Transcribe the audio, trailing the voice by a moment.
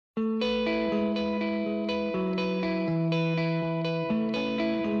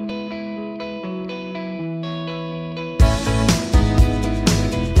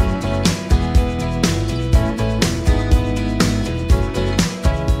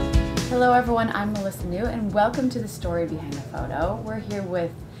Hello everyone, I'm Melissa Niu and welcome to the story behind the photo. We're here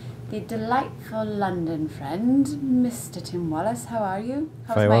with the delightful London friend, Mr. Tim Wallace. How are you?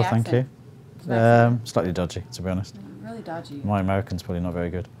 Very well, thank you. Slightly dodgy, to be honest. Really dodgy. My American's probably not very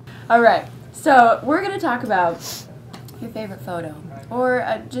good. Alright, so we're going to talk about your favorite photo.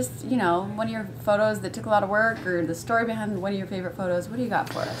 Or just, you know, one of your photos that took a lot of work, or the story behind one of your favorite photos. What do you got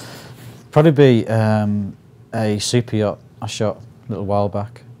for us? Probably be a super yacht I shot a little while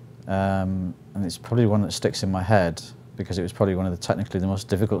back. And it's probably one that sticks in my head because it was probably one of technically the most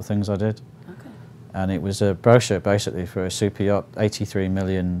difficult things I did. Okay. And it was a brochure basically for a super yacht, £83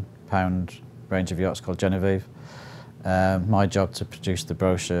 million range of yachts called Genevieve. My job to produce the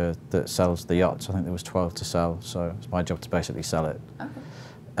brochure that sells the yachts. I think there was 12 to sell, so it's my job to basically sell it. Okay.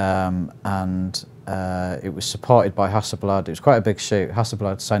 It was supported by Hasselblad. It was quite a big shoot.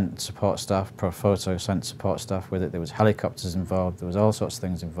 Hasselblad sent support staff, Profoto sent support staff with it. There was helicopters involved. There was all sorts of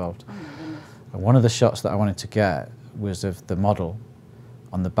things involved. Oh my goodness. And one of the shots that I wanted to get was of the model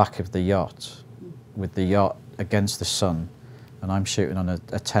on the back of the yacht, with the yacht against the sun, and I'm shooting on a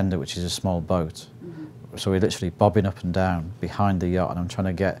tender, which is a small boat. So we're literally bobbing up and down behind the yacht, and I'm trying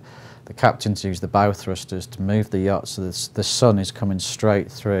to get the captain to use the bow thrusters to move the yacht so the sun is coming straight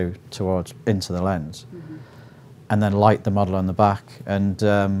through towards into the lens, and then light the model on the back. And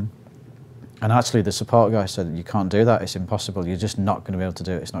actually the support guy said, you can't do that, it's impossible, you're just not going to be able to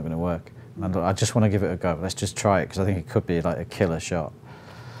do it, it's not going to work. And I just want to give it a go, let's just try it, because I think it could be like a killer shot.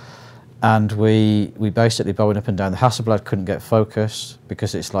 And we basically bobbing up and down. The Hasselblad couldn't get focus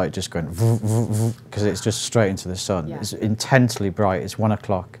because it's like just going because it's just straight into the sun. Yeah. It's intensely bright. It's 1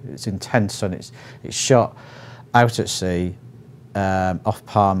 o'clock. It's intense sun. It's shot out at sea, off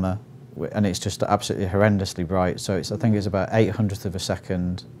Palma, and it's just absolutely horrendously bright. So I think it's about 800th of a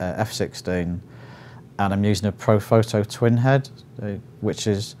second f/16, and I'm using a Profoto twin head, which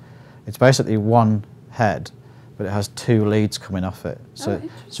is it's basically one head, but it has 2 leads coming off it. So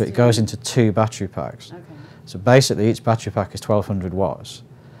it goes into 2 battery packs. Okay. So basically each battery pack is 1200 watts,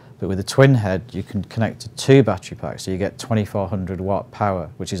 but with a twin head you can connect to 2 battery packs, so you get 2400 watt power,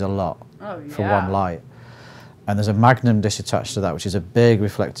 which is a lot for one light. And there's a magnum dish attached to that, which is a big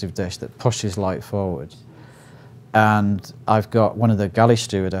reflective dish that pushes light forward. And I've got one of the galley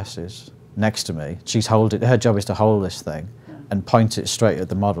stewardesses next to me. Her job is to hold this thing and point it straight at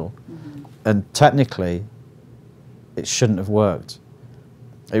the model. And technically it shouldn't have worked.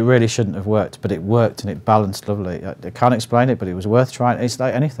 It really shouldn't have worked, but it worked and it balanced lovely. I can't explain it, but it was worth trying. It's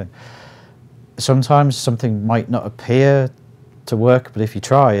like anything. Sometimes something might not appear to work, but if you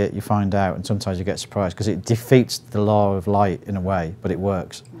try it, you find out, and sometimes you get surprised because it defeats the law of light in a way, but it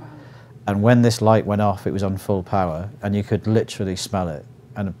works. Wow. And when this light went off, it was on full power, and you could literally smell it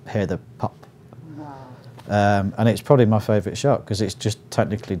and hear the pop. Wow. And it's probably my favourite shot because it's just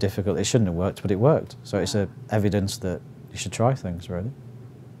technically difficult. It shouldn't have worked, but it worked. So it's evidence that you should try things, really.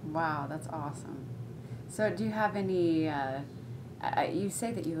 Wow, that's awesome. So do you have any, you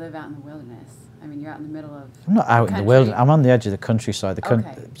say that you live out in the wilderness. I mean, you're out in the middle of I'm not out in the wilderness. I'm on the edge of the countryside.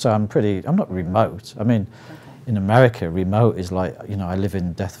 So I'm not remote. I mean, in America, remote is like, you know, I live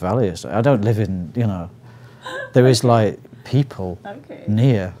in Death Valley. So I don't live in, you know, there is like people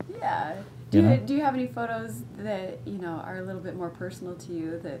near. Yeah. Do you have any photos that, you know, are a little bit more personal to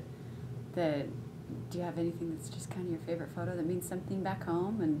you? Do you have anything that's just kind of your favorite photo that means something back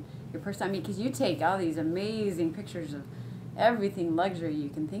home and your personal? I mean, because you take all these amazing pictures of everything luxury you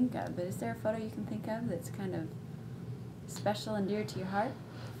can think of, but is there a photo you can think of that's kind of special and dear to your heart?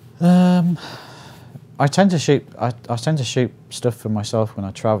 I tend to shoot stuff for myself when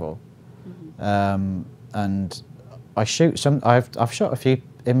I travel, and I shoot some. I've shot a few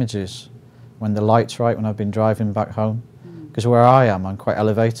images when the light's right, when I've been driving back home, because where I am, I'm quite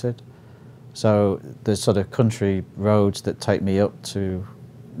elevated, so there's sort of country roads that take me up to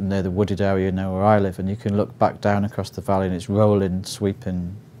near the wooded area now where I live, and you can look back down across the valley and it's rolling,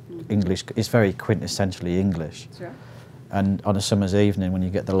 sweeping English. It's very quintessentially English. Sure. And on a summer's evening when you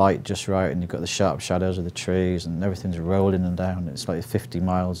get the light just right and you've got the sharp shadows of the trees and everything's rolling and down, it's like 50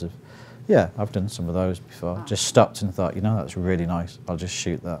 miles of, yeah, I've done some of those before. Oh. Just stopped and thought, you know, that's really nice, I'll just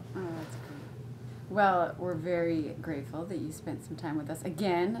shoot that. Oh, that's great. Well, we're very grateful that you spent some time with us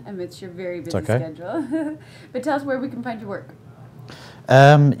again amidst your very busy schedule. But tell us where we can find your work.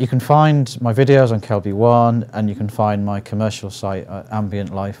 You can find my videos on Kelby One, and you can find my commercial site at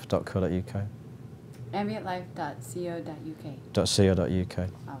ambientlife.co.uk. Ambientlife.co.uk. .co.uk.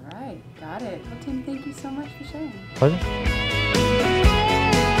 All right, got it. Well, Tim, thank you so much for sharing. Pleasure.